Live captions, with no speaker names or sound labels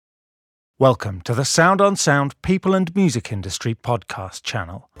Welcome to the Sound on Sound People and Music Industry podcast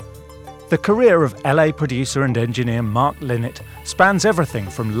channel. The career of LA producer and engineer Mark Linett spans everything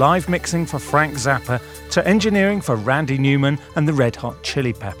from live mixing for Frank Zappa to engineering for Randy Newman and the Red Hot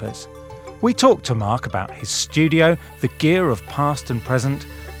Chili Peppers. We talked to Mark about his studio, the gear of past and present,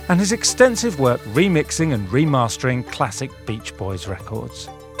 and his extensive work remixing and remastering classic Beach Boys records.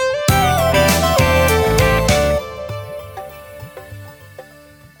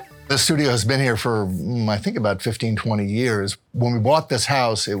 The studio has been here for, I think, about 15, 20 years. When we bought this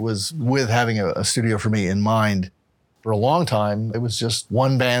house, it was with having a studio for me in mind. For a long time, it was just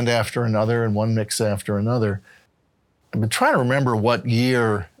one band after another and one mix after another. I've been trying to remember what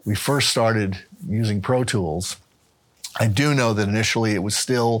year we first started using Pro Tools. I do know that initially it was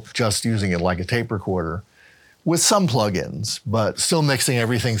still just using it like a tape recorder with some plugins, but still mixing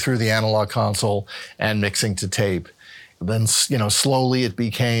everything through the analog console and mixing to tape. Then, slowly it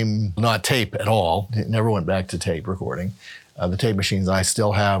became not tape at all. It never went back to tape recording. The tape machines I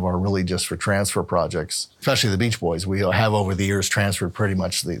still have are really just for transfer projects, especially the Beach Boys. We have over the years transferred pretty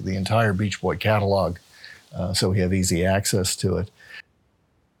much the entire Beach Boy catalog, so we have easy access to it.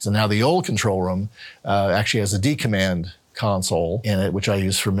 So now the old control room actually has a D-Command console in it, which I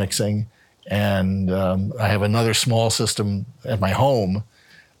use for mixing. And I have another small system at my home,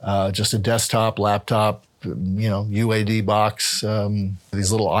 just a desktop, laptop, UAD box,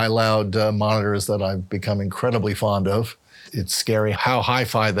 these little iLoud monitors that I've become incredibly fond of. It's scary how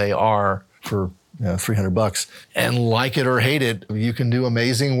hi-fi they are for $300. And like it or hate it, you can do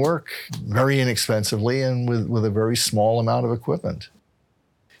amazing work very inexpensively and with a very small amount of equipment.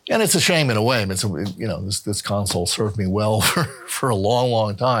 And it's a shame in a way. This console served me well for a long,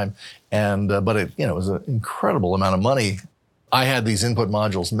 long time. But it was an incredible amount of money. I had these input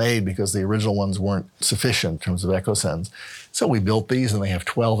modules made because the original ones weren't sufficient in terms of echo sends. So we built these and they have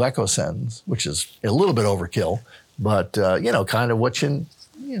 12 echo sends, which is a little bit overkill, but kind of what you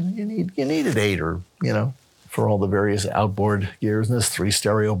need. You needed 8 or, for all the various outboard gears. And there's 3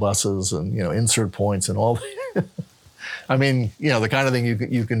 stereo buses and, insert points and all. I mean, the kind of thing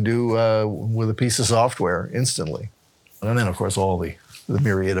you can do with a piece of software instantly. And then, of course, all the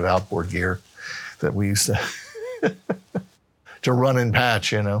myriad of outboard gear that we used to run and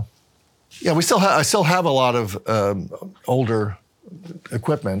patch, Yeah, I still have a lot of older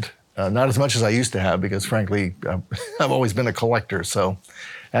equipment, not as much as I used to have because, frankly, I've always been a collector. So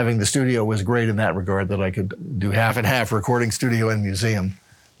having the studio was great in that regard, that I could do half and half, recording studio and museum,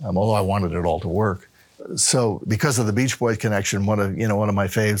 although I wanted it all to work. So because of the Beach Boys connection, one of my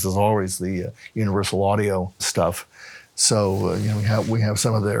faves is always the Universal Audio stuff. So we have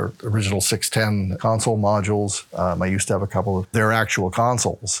some of their original 610 console modules. I used to have a couple of their actual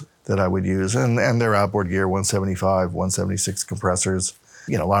consoles that I would use, and their outboard gear, 175, 176 compressors.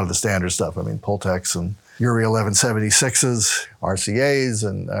 A lot of the standard stuff. I mean, Pultecs and URI 1176s, RCAs,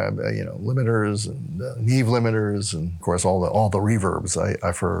 and limiters and Neve limiters, and of course all the reverbs.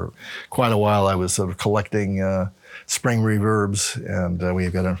 I for quite a while I was sort of collecting spring reverbs, and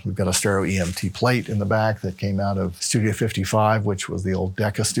we've got a stereo EMT plate in the back that came out of Studio 55, which was the old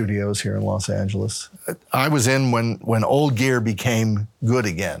Decca Studios here in Los Angeles. I was in when old gear became good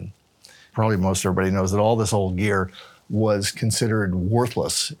again. Probably most everybody knows that all this old gear was considered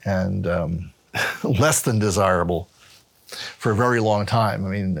worthless and less than desirable for a very long time. I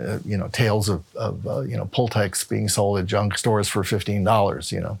mean, tales of Pultecs being sold at junk stores for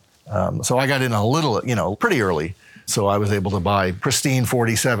 $15, So I got in a little, pretty early. So I was able to buy pristine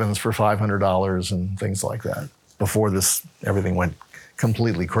 47s for $500 and things like that before everything went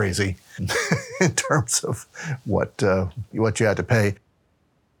completely crazy in terms of what you had to pay.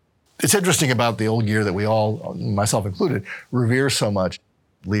 It's interesting about the old gear that we all, myself included, revere so much.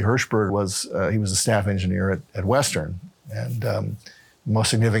 Lee Hirschberg was a staff engineer at Western, and most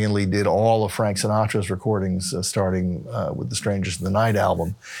significantly did all of Frank Sinatra's recordings, starting with the Strangers in the Night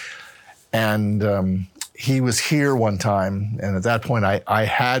album. And he was here one time, and at that point I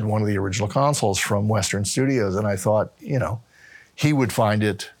had one of the original consoles from Western Studios, and I thought, he would find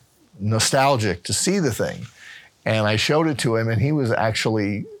it nostalgic to see the thing. And I showed it to him, and he was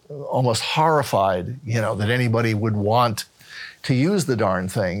actually almost horrified, that anybody would want to use the darn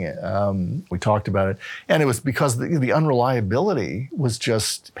thing. We talked about it, and it was because the unreliability was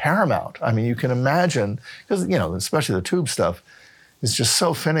just paramount. I mean, you can imagine, because, especially the tube stuff, it's just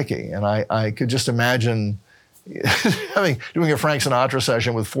so finicky. And I could just imagine doing a Frank Sinatra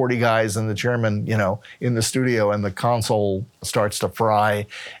session with 40 guys and the chairman, in the studio, and the console starts to fry,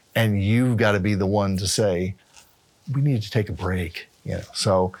 and you've got to be the one to say, we need to take a break.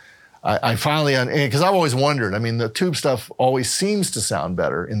 So I finally, because I've always wondered, I mean, the tube stuff always seems to sound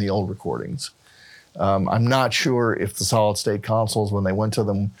better in the old recordings. I'm not sure if the solid state consoles, when they went to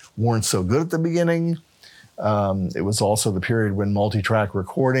them, weren't so good at the beginning. It was also the period when multi-track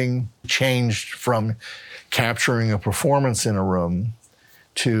recording changed from capturing a performance in a room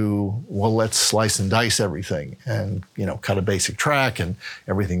to, well, let's slice and dice everything and, cut a basic track and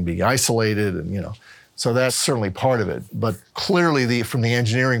everything be isolated and, So that's certainly part of it. But clearly, from the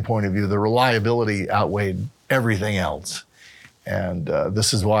engineering point of view, the reliability outweighed everything else. And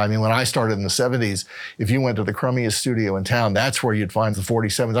this is why, when I started in the 70s, if you went to the crummiest studio in town, that's where you'd find the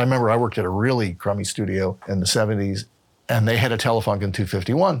 47s. I remember I worked at a really crummy studio in the 70s, and they had a Telefunken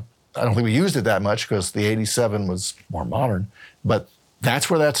 251. I don't think we used it that much because the 87 was more modern. But that's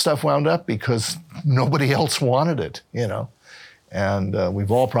where that stuff wound up because nobody else wanted it, And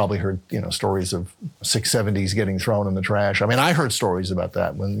we've all probably heard, stories of 670s getting thrown in the trash. I heard stories about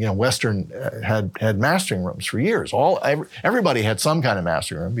that when, Western had mastering rooms for years. Everybody had some kind of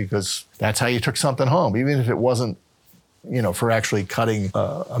mastering room because that's how you took something home. Even if it wasn't, for actually cutting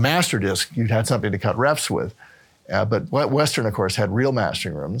a master disc, you'd had something to cut refs with. But Western, of course, had real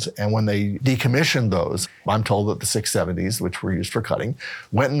mastering rooms. And when they decommissioned those, I'm told that the 670s, which were used for cutting,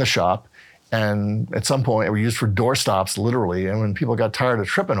 went in the shop. And at some point, they were used for doorstops, literally. And when people got tired of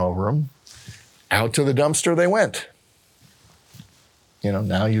tripping over them, out to the dumpster they went.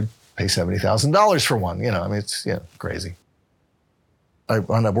 Now you pay $70,000 for one. It's crazy. I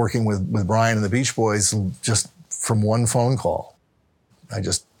wound up working with Brian and the Beach Boys just from one phone call. I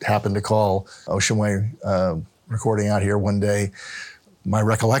just happened to call Ocean Way recording out here one day. My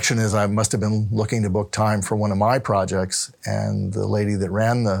recollection is I must have been looking to book time for one of my projects, and the lady that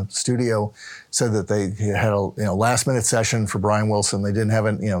ran the studio said that they had a last-minute session for Brian Wilson. They didn't have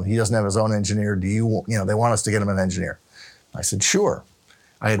he doesn't have his own engineer. They want us to get him an engineer. I said, sure.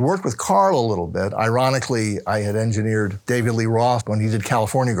 I had worked with Carl a little bit. Ironically, I had engineered David Lee Roth when he did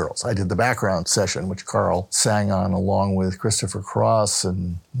California Girls. I did the background session, which Carl sang on along with Christopher Cross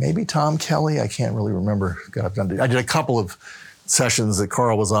and maybe Tom Kelly. I can't really remember. I did a couple of sessions that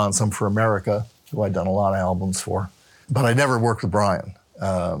Carl was on, some for America, who I'd done a lot of albums for. But I never worked with Brian.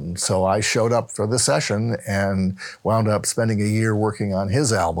 So I showed up for the session and wound up spending a year working on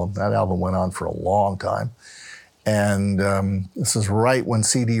his album. That album went on for a long time. And this is right when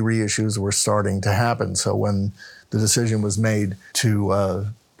CD reissues were starting to happen. So when the decision was made to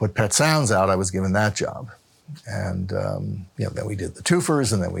put Pet Sounds out, I was given that job. And then we did the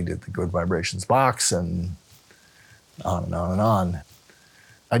twofers, and then we did the Good Vibrations box, and on and on and on.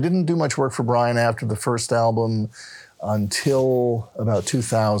 I didn't do much work for Brian after the first album until about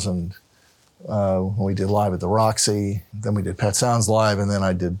 2000, when we did Live at the Roxy. Then we did Pet Sounds Live, and then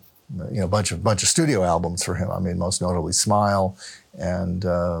I did a bunch of studio albums for him. Most notably Smile and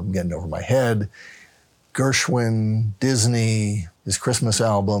Getting Over My Head, Gershwin, Disney, his Christmas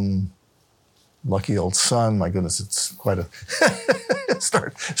album, Lucky Old Son. My goodness, it's quite a...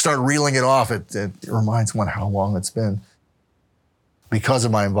 Start reeling it off. It reminds one how long it's been. Because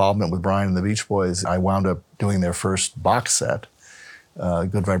of my involvement with Brian and the Beach Boys, I wound up doing their first box set,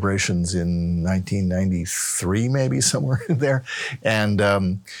 Good Vibrations, in 1993, maybe somewhere in there. And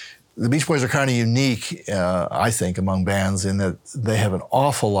the Beach Boys are kind of unique, I think, among bands in that they have an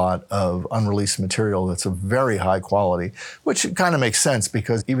awful lot of unreleased material that's of very high quality, which kind of makes sense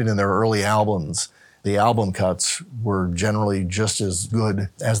because even in their early albums, the album cuts were generally just as good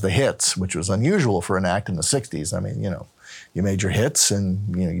as the hits, which was unusual for an act in the 60s. You made your hits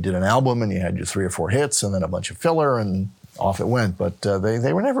and, you did an album and you had your 3 or 4 hits and then a bunch of filler and off it went. But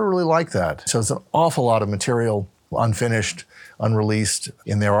they were never really like that. So it's an awful lot of material unfinished, unreleased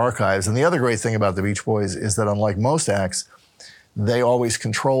in their archives. And the other great thing about the Beach Boys is that unlike most acts, they always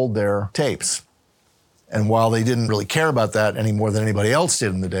controlled their tapes. And while they didn't really care about that any more than anybody else did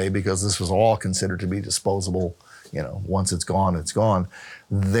in the day, because this was all considered to be disposable, once it's gone, it's gone,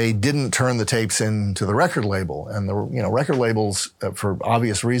 they didn't turn the tapes into the record label. And the record labels, for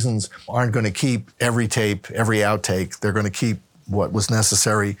obvious reasons, aren't going to keep every tape, every outtake. They're going to keep what was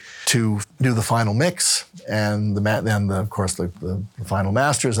necessary to do the final mix and of course the final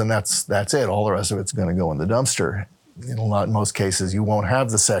masters, and that's it. All the rest of it's going to go in the dumpster. In most cases, you won't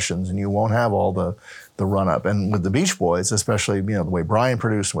have the sessions and you won't have all the run-up. And with the Beach Boys, especially, the way Brian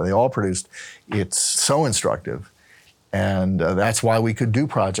produced, the way they all produced, it's so instructive. And that's why we could do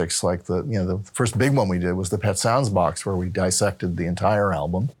projects like the first big one we did was the Pet Sounds box, where we dissected the entire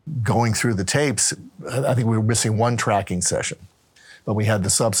album. Going through the tapes, I think we were missing one tracking session, but we had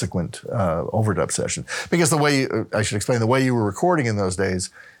the subsequent overdub session. Because I should explain, the way you were recording in those days,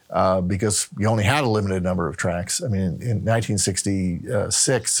 because you only had a limited number of tracks. I mean, in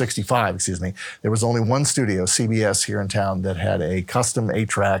 1965, there was only one studio, CBS here in town, that had a custom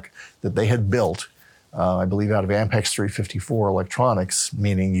 8-track that they had built, I believe out of Ampex 354 electronics,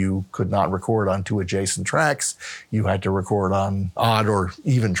 meaning you could not record on 2 adjacent tracks. You had to record on odd or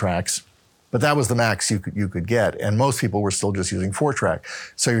even tracks. But that was the max you could get, and most people were still just using 4-track.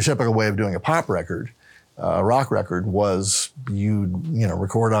 So your typical way of doing a pop record, a rock record, was you'd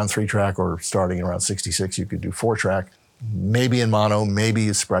record on 3-track, or starting around 66, you could do 4-track, maybe in mono, maybe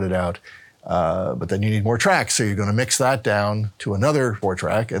you spread it out. But then you need more tracks, so you're going to mix that down to another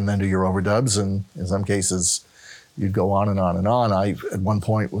 4-track and then do your overdubs, and in some cases, you'd go on and on and on. I, at one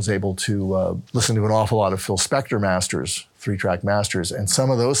point, was able to listen to an awful lot of Phil Spector masters, 3-track masters, and some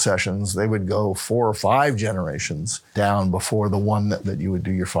of those sessions, they would go 4 or 5 generations down before the one that you would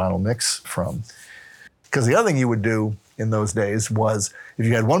do your final mix from. Because the other thing you would do in those days was, if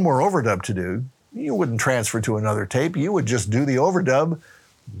you had one more overdub to do, you wouldn't transfer to another tape. You would just do the overdub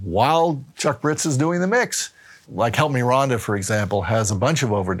while Chuck Britz is doing the mix. Like Help Me Rhonda, for example, has a bunch of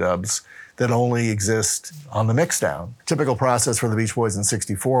overdubs that only exist on the mixdown. Typical process for the Beach Boys in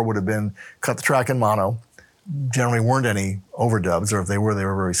 '64 would have been cut the track in mono. Generally weren't any overdubs, or if they were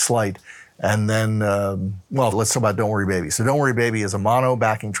very slight. And then, let's talk about Don't Worry Baby. So Don't Worry Baby is a mono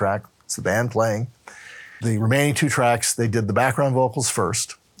backing track. It's the band playing. The remaining 2 tracks, they did the background vocals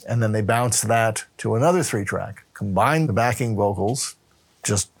first, and then they bounced that to another 3-track, combined the backing vocals,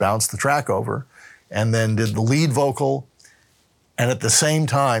 just bounced the track over, and then did the lead vocal. And at the same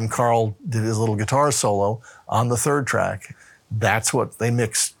time, Carl did his little guitar solo on the 3rd track. That's what they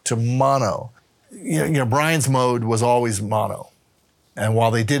mixed to mono. Brian's mode was always mono. And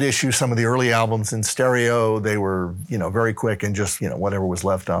while they did issue some of the early albums in stereo, they were, very quick and just, whatever was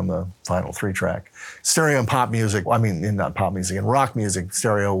left on the final 3-track. Stereo and pop music, not pop music, and rock music,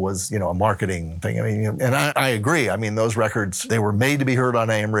 stereo was, a marketing thing. And I agree. Those records, they were made to be heard on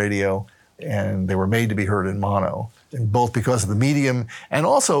AM radio, and they were made to be heard in mono, and both because of the medium and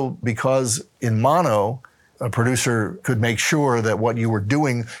also because in mono, a producer could make sure that what you were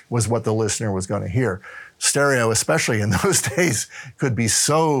doing was what the listener was going to hear. Stereo, especially in those days, could be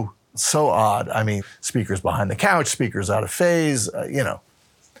so odd. Speakers behind the couch, speakers out of phase,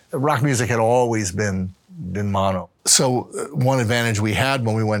 Rock music had always been mono. So one advantage we had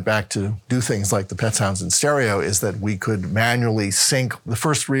when we went back to do things like the Pet Sounds in stereo is that we could manually sync the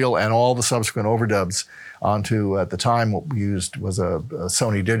first reel and all the subsequent overdubs onto, at the time, what we used was a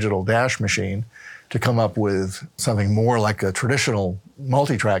Sony Digital Dash machine to come up with something more like a traditional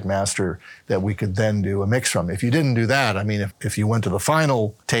multi-track master that we could then do a mix from. If you didn't do that, if you went to the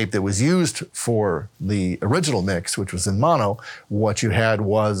final tape that was used for the original mix, which was in mono, what you had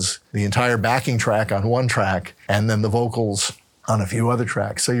was the entire backing track on one track and then the vocals on a few other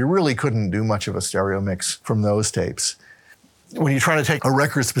tracks. So you really couldn't do much of a stereo mix from those tapes. When you try to take a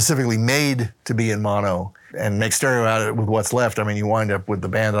record specifically made to be in mono and make stereo out of it with what's left, you wind up with the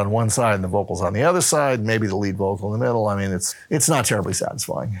band on one side and the vocals on the other side, maybe the lead vocal in the middle. It's not terribly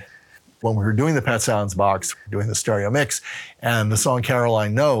satisfying. When we were doing the Pet Sounds box, doing the stereo mix, and the song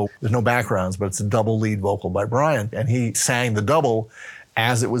Caroline No, there's no backgrounds, but it's a double lead vocal by Brian, and he sang the double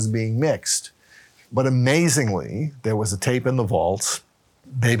as it was being mixed. But amazingly, there was a tape in the vaults.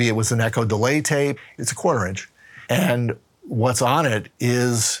 Maybe it was an echo delay tape. It's a 1/4 inch. And what's on it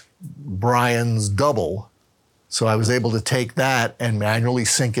is Brian's double. So I was able to take that and manually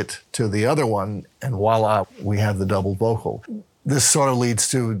sync it to the other one, and voila, we have the double vocal. This sort of leads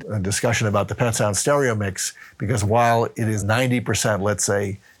to a discussion about the Pet Sounds stereo mix, because while it is 90%, let's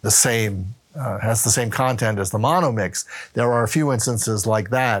say, the same, has the same content as the mono mix, there are a few instances like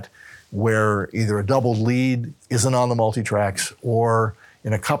that where either a double lead isn't on the multi-tracks, or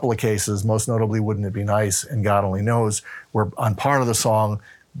in a couple of cases, most notably Wouldn't It Be Nice and God Only Knows, where on part of the song,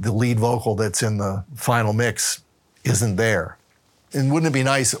 the lead vocal that's in the final mix isn't there. And Wouldn't It Be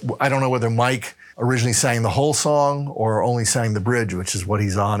Nice, I don't know whether Mike originally sang the whole song or only sang the bridge, which is what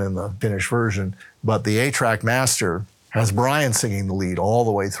he's on in the finished version, but the 8-track master has Brian singing the lead all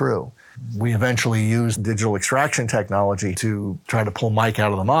the way through. We eventually used digital extraction technology to try to pull Mike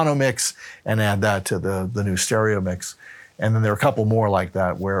out of the mono mix and add that to the new stereo mix. And then there are a couple more like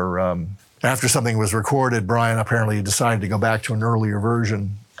that where after something was recorded, Brian apparently decided to go back to an earlier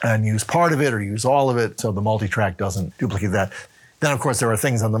version and use part of it or use all of it so the multi-track doesn't duplicate that. Then, of course, there are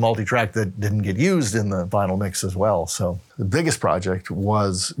things on the multi-track that didn't get used in the final mix as well. So the biggest project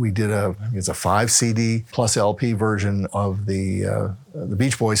was we did a 5 CD plus LP version of the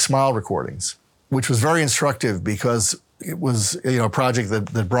Beach Boys Smile recordings, which was very instructive because it was a project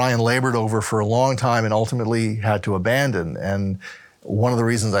that Brian labored over for a long time and ultimately had to abandon. And One of the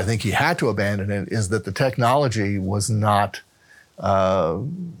reasons I think he had to abandon it is that the technology wasn't going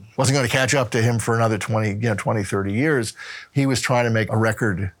to catch up to him for another 20, 30 years. He was trying to make a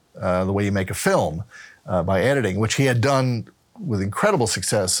record the way you make a film by editing, which he had done with incredible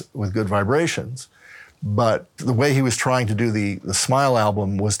success with Good Vibrations. But the way he was trying to do the Smile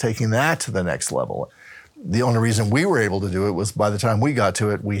album was taking that to the next level. The only reason we were able to do it was by the time we got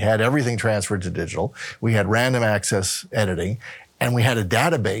to it, we had everything transferred to digital. We had random access editing, and we had a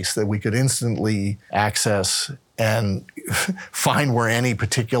database that we could instantly access and find where any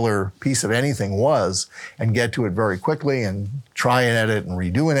particular piece of anything was and get to it very quickly and try and edit and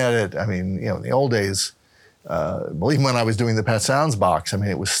redo an edit. I mean, in the old days, believe me, when I was doing the Pet Sounds box, I mean,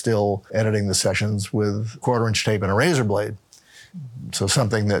 it was still editing the sessions with 1/4-inch tape and a razor blade. So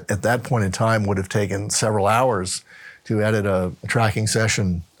something that at that point in time would have taken several hours to edit a tracking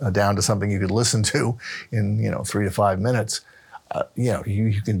session down to something you could listen to in 3 to 5 minutes.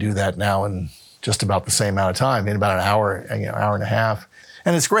 You can do that now in just about the same amount of time, in about an hour, hour and a half.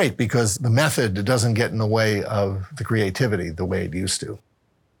 And it's great because the method doesn't get in the way of the creativity the way it used to.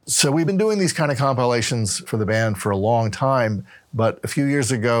 So we've been doing these kind of compilations for the band for a long time, but a few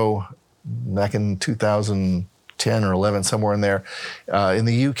years ago, back in 2010 or 11, somewhere in there, in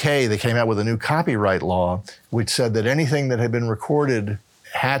the UK, they came out with a new copyright law, which said that anything that had been recorded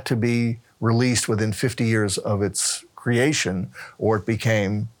had to be released within 50 years of its creation, or it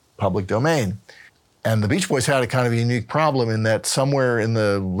became public domain. And the Beach Boys had a kind of a unique problem in that somewhere in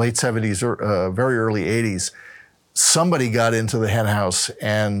the late 70s or very early 80s, somebody got into the hen house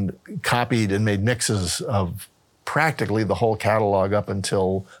and copied and made mixes of practically the whole catalog up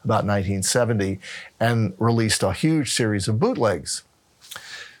until about 1970 and released a huge series of bootlegs.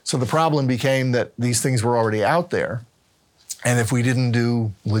 So the problem became that these things were already out there. And if we didn't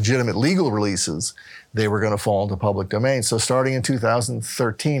do legitimate legal releases, they were going to fall into public domain. So starting in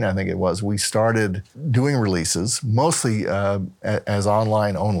 2013, I think it was, we started doing releases, mostly as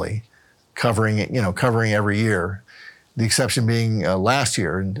online only, covering every year. The exception being last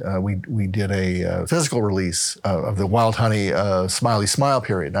year, we did a physical release of the Wild Honey Smiley Smile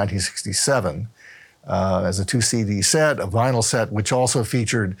period, 1967, as a 2 CD set, a vinyl set, which also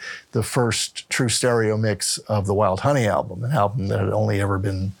featured the first true stereo mix of the Wild Honey album, an album that had only ever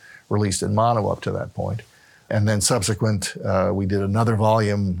been released in mono up to that point. And then subsequent, we did another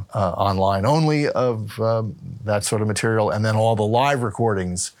volume online only of that sort of material, and then all the live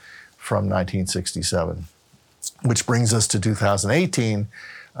recordings from 1967. Which brings us to 2018,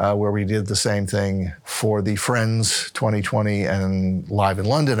 where we did the same thing for the Friends 2020 and Live in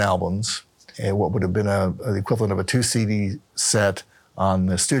London albums, what would have been the equivalent of a 2 CD set on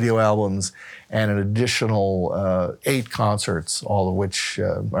the studio albums, and an additional 8 concerts, all of which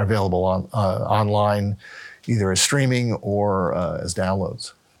are available online, either as streaming or as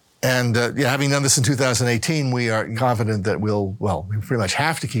downloads. And having done this in 2018, we are confident that we pretty much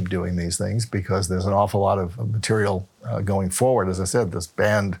have to keep doing these things because there's an awful lot of material going forward. As I said,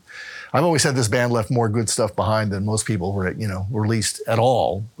 I've always said this band left more good stuff behind than most people released at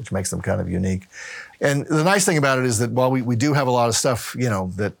all, which makes them kind of unique. And the nice thing about it is that while we do have a lot of stuff,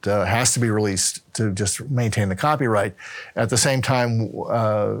 that has to be released to just maintain the copyright, at the same time,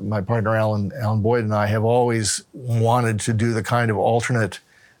 my partner Alan Boyd and I have always wanted to do the kind of alternate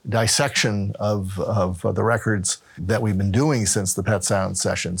dissection of the records that we've been doing since the Pet Sounds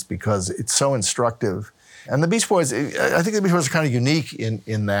sessions because it's so instructive. And the Beach Boys, I think the Beach Boys are kind of unique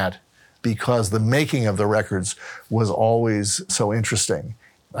in that because the making of the records was always so interesting.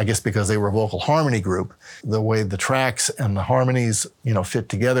 I guess because they were a vocal harmony group, the way the tracks and the harmonies, fit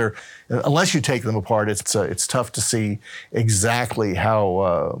together, unless you take them apart, it's tough to see exactly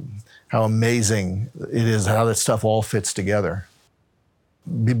how amazing it is, how that stuff all fits together.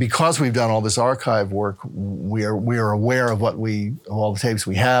 Because we've done all this archive work, we are aware of all the tapes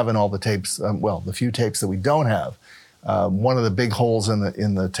we have and all the tapes, the few tapes that we don't have. One of the big holes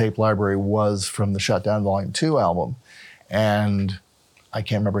in the tape library was from the Shutdown Volume 2 album, and I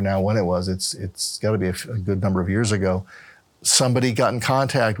can't remember now when it was. It's got to be a good number of years ago. Somebody got in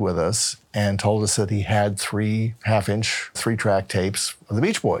contact with us and told us that he had 3 half-inch 3-track tapes of the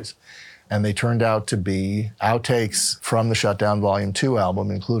Beach Boys. And they turned out to be outtakes from the Shutdown Volume 2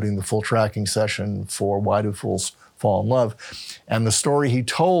 album, including the full tracking session for Why Do Fools Fall in Love. And the story he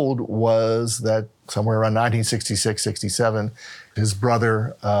told was that somewhere around 1966, 67, his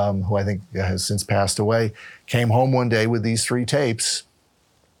brother, who I think has since passed away, came home one day with these 3 tapes.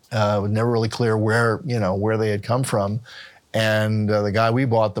 It was never really clear where they had come from. And the guy we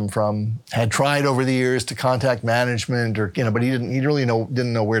bought them from had tried over the years to contact management, but he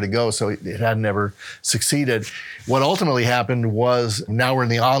didn't know where to go, so it had never succeeded. What ultimately happened was, now we're in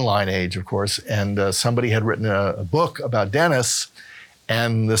the online age, of course, and somebody had written a book about Dennis,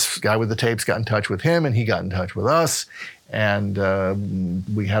 and this guy with the tapes got in touch with him, and he got in touch with us. And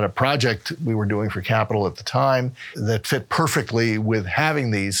we had a project we were doing for Capitol at the time that fit perfectly with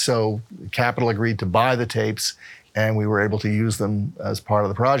having these. So Capitol agreed to buy the tapes, and we were able to use them as part of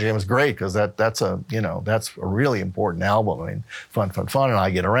the project. It was great because that's a really important album. I mean, Fun, and I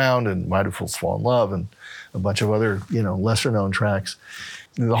Get Around, and Why Do Fools Fall in Love, and a bunch of other lesser known tracks.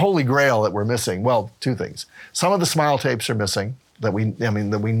 The holy grail that we're missing, well, two things. Some of the Smile tapes are missing that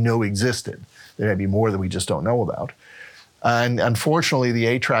we know existed. There may be more that we just don't know about. And unfortunately, the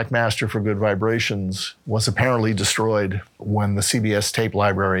 8-track master for Good Vibrations was apparently destroyed when the CBS tape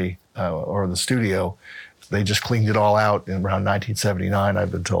library or the studio, they just cleaned it all out in around 1979,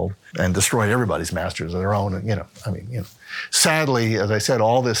 I've been told, and destroyed everybody's masters of their own. Sadly, as I said,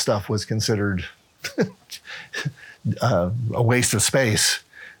 all this stuff was considered a waste of space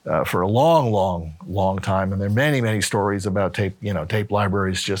for a long time. And there are many stories about tape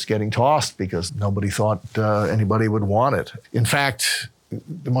libraries just getting tossed because nobody thought anybody would want it. In fact,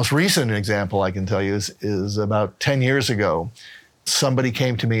 the most recent example I can tell you is about 10 years ago, somebody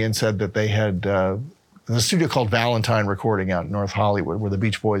came to me and said that they had a studio called Valentine Recording out in North Hollywood, where the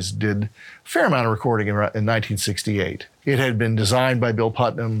Beach Boys did a fair amount of recording in 1968. It had been designed by Bill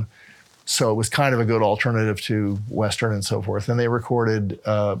Putnam, so it was kind of a good alternative to Western and so forth. And they recorded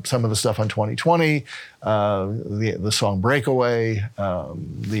some of the stuff on 2020, the song Breakaway,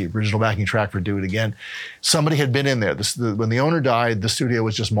 the original backing track for Do It Again. Somebody had been in there. When the owner died, the studio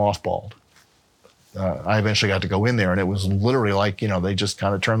was just mothballed. I eventually got to go in there, and it was literally like, they just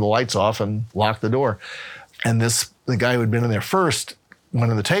kind of turned the lights off and locked the door. And the guy who had been in there first went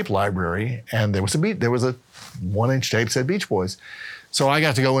in the tape library, and there was a 1-inch tape said Beach Boys. So I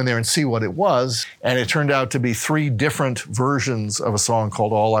got to go in there and see what it was, and it turned out to be 3 different versions of a song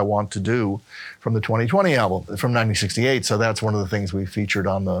called All I Want to Do from the 2020 album from 1968. So that's one of the things we featured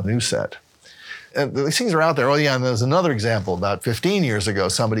on the new set. And these things are out there. Oh yeah, and there's another example. About 15 years ago,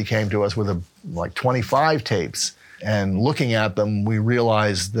 somebody came to us with 25 tapes, and looking at them, we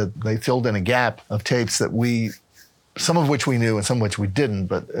realized that they filled in a gap of tapes that some of which we knew and some of which we didn't,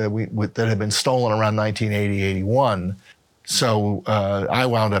 but that had been stolen around 1980, 81. So I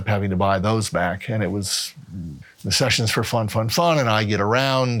wound up having to buy those back, and it was the Sessions for Fun, and I Get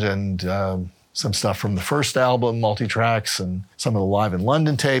Around, and some stuff from the first album, multi-tracks, and some of the Live in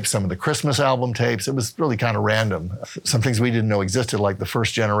London tapes, some of the Christmas album tapes. It was really kind of random. Some things we didn't know existed, like the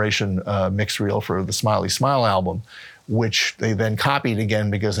first generation mix reel for the Smiley Smile album, which they then copied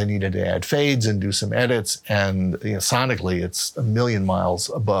again because they needed to add fades and do some edits. And sonically, it's a million miles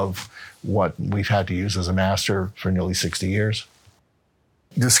above what we've had to use as a master for nearly 60 years.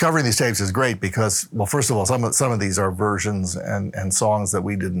 Discovering these tapes is great because, well, first of all, some of these are versions and songs that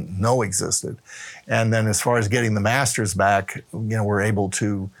we didn't know existed. And then as far as getting the masters back, we're able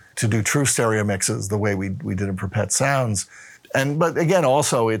to do true stereo mixes the way we did them for Pet Sounds. But again,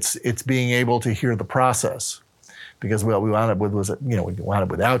 also it's being able to hear the process, because we wound up with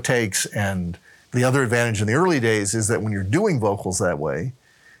outtakes. And the other advantage in the early days is that when you're doing vocals that way,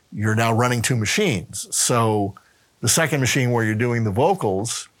 you're now running 2 machines. So the second machine where you're doing the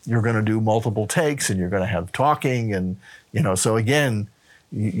vocals, you're going to do multiple takes, and you're going to have talking, and so again,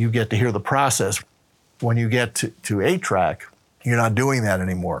 you get to hear the process. When you get to 8-track, you're not doing that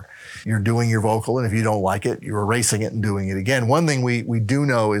anymore. You're doing your vocal, and if you don't like it, you're erasing it and doing it again. One thing we do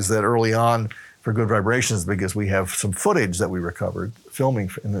know is that early on for Good Vibrations, because we have some footage that we recovered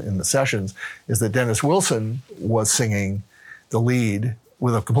filming in the sessions, is that Dennis Wilson was singing the lead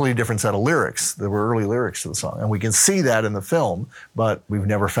with a completely different set of lyrics. There were early lyrics to the song. And we can see that in the film, but we've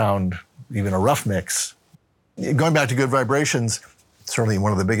never found even a rough mix. Going back to Good Vibrations, certainly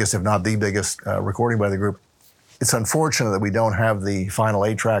one of the biggest, if not the biggest, recording by the group. It's unfortunate that we don't have the final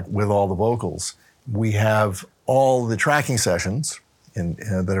 8-track with all the vocals. We have all the tracking sessions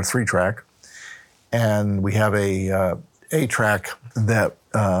that are 3-track, and we have a 8-track that,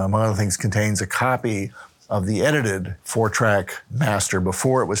 among other things, contains a copy of the edited 4-track master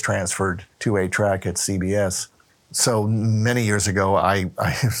before it was transferred to 8-track at CBS. So many years ago, it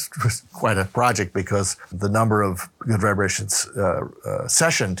was quite a project because the number of Good Vibrations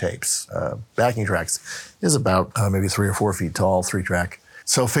session tapes, backing tracks, is about maybe 3 or 4 feet tall, 3-track.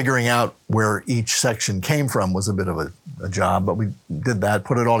 So figuring out where each section came from was a bit of a job, but we did that,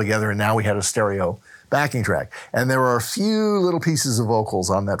 put it all together, and now we had a stereo backing track. And there are a few little pieces of vocals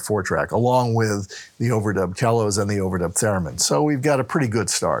on that 4-track, along with the overdubbed cellos and the overdubbed theremins. So we've got a pretty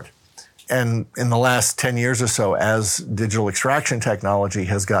good start. And in the last 10 years or so, as digital extraction technology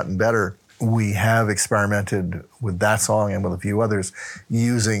has gotten better, we have experimented with that song and with a few others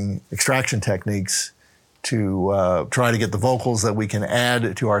using extraction techniques to try to get the vocals that we can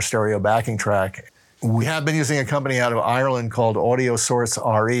add to our stereo backing track. We have been using a company out of Ireland called Audio Source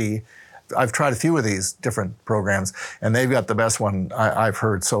RE. I've tried a few of these different programs, and they've got the best one I've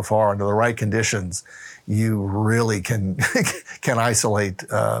heard so far. Under the right conditions, you really can can isolate.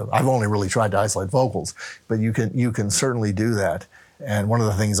 I've only really tried to isolate vocals, but you can certainly do that. And one of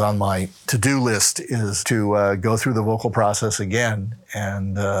the things on my to-do list is to go through the vocal process again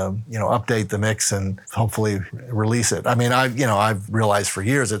and update the mix and hopefully release it. I mean, I've realized for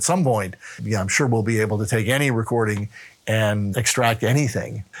years at some point, I'm sure we'll be able to take any recording and extract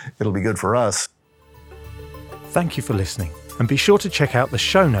anything. It'll be good for us. Thank you for listening, and be sure to check out the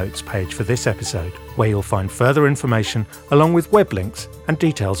show notes page for this episode, where you'll find further information along with web links and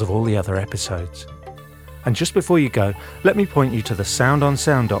details of all the other episodes. And just before you go, let me point you to the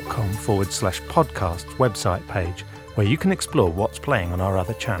soundonsound.com/podcast website page, where you can explore what's playing on our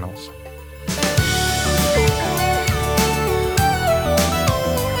other channels.